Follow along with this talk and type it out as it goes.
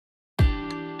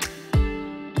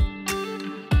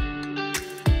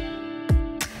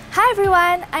Hi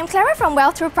everyone, I'm Clara from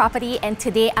Realtor Property, and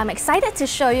today I'm excited to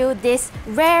show you this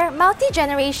rare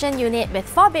multi-generation unit with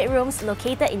 4 bedrooms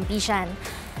located in Bishan.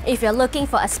 If you're looking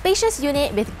for a spacious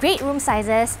unit with great room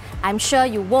sizes, I'm sure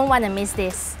you won't want to miss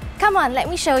this. Come on, let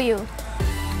me show you.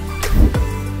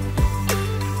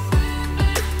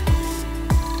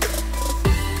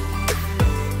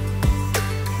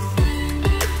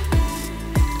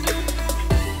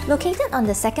 Located on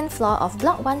the second floor of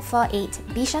Block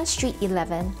 148, Bishan Street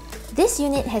 11, this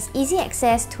unit has easy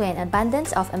access to an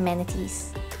abundance of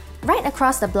amenities. Right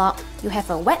across the block, you have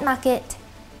a wet market,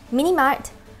 minimart,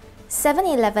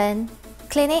 7-Eleven,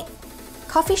 clinic,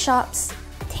 coffee shops,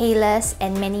 tailors,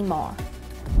 and many more.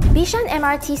 Bishan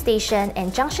MRT Station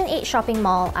and Junction 8 Shopping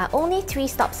Mall are only 3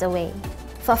 stops away.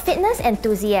 For fitness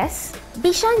enthusiasts,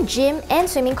 Bishan Gym and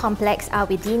Swimming Complex are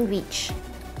within reach.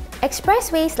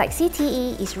 Expressways like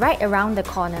CTE is right around the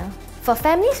corner. For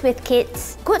families with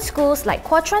kids, good schools like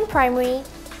Kuo Chuan Primary,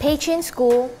 Chun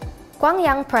School,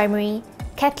 Guangyang Primary,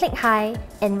 Catholic High,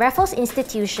 and Raffles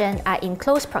Institution are in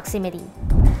close proximity.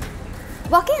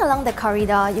 Walking along the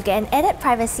corridor, you get an added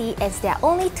privacy as there are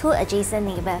only 2 adjacent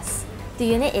neighbours. The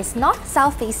unit is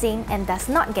north-south facing and does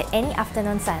not get any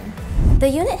afternoon sun. The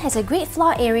unit has a great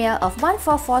floor area of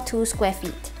 1442 square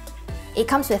feet. It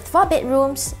comes with 4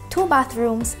 bedrooms, 2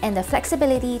 bathrooms, and the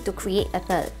flexibility to create a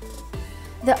third.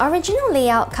 The original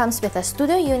layout comes with a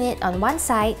studio unit on one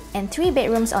side and 3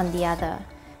 bedrooms on the other,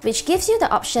 which gives you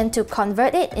the option to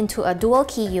convert it into a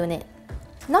dual-key unit.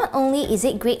 Not only is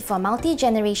it great for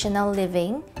multi-generational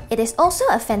living, it is also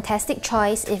a fantastic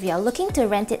choice if you are looking to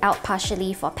rent it out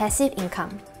partially for passive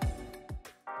income.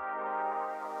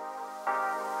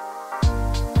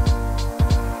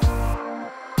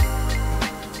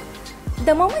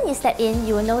 The moment you step in,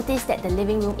 you will notice that the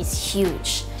living room is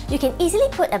huge. You can easily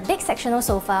put a big sectional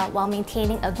sofa while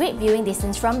maintaining a great viewing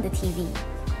distance from the TV.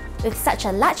 With such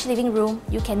a large living room,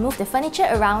 you can move the furniture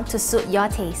around to suit your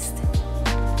taste.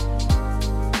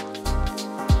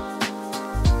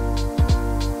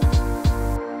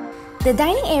 The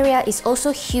dining area is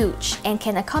also huge and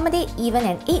can accommodate even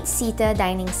an 8-seater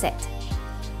dining set.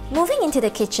 Moving into the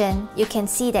kitchen, you can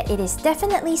see that it is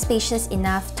definitely spacious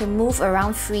enough to move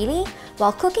around freely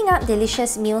while cooking up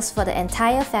delicious meals for the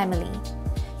entire family.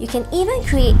 You can even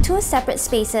create 2 separate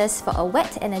spaces for a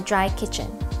wet and a dry kitchen.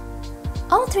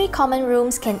 All 3 common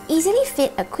rooms can easily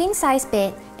fit a queen-size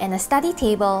bed and a study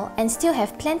table and still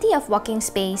have plenty of walking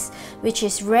space, which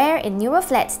is rare in newer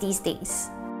flats these days.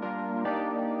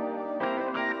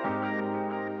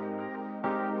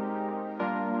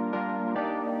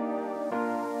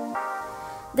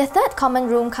 The third common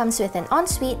room comes with an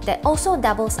ensuite that also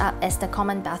doubles up as the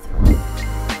common bathroom.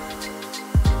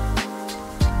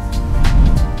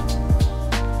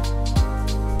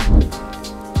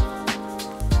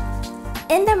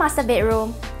 In the master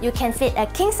bedroom, you can fit a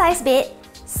king-size bed,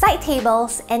 side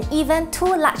tables, and even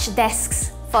 2 large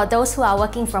desks for those who are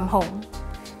working from home.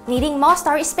 Needing more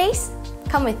storage space?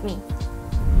 Come with me.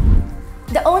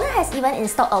 The owner has even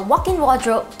installed a walk-in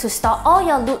wardrobe to store all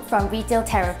your loot from retail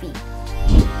therapy.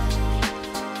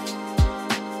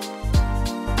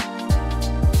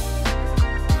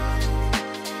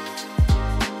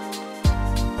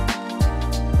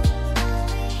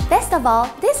 Best of all,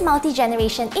 this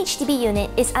multi-generation HDB unit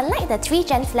is unlike the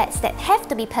 3-gen flats that have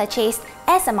to be purchased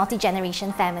as a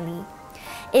multi-generation family.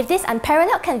 If this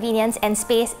unparalleled convenience and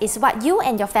space is what you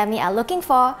and your family are looking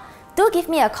for, do give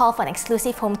me a call for an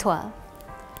exclusive home tour.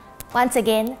 Once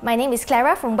again, my name is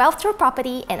Clara from Realtor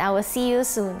Property, and I will see you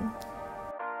soon.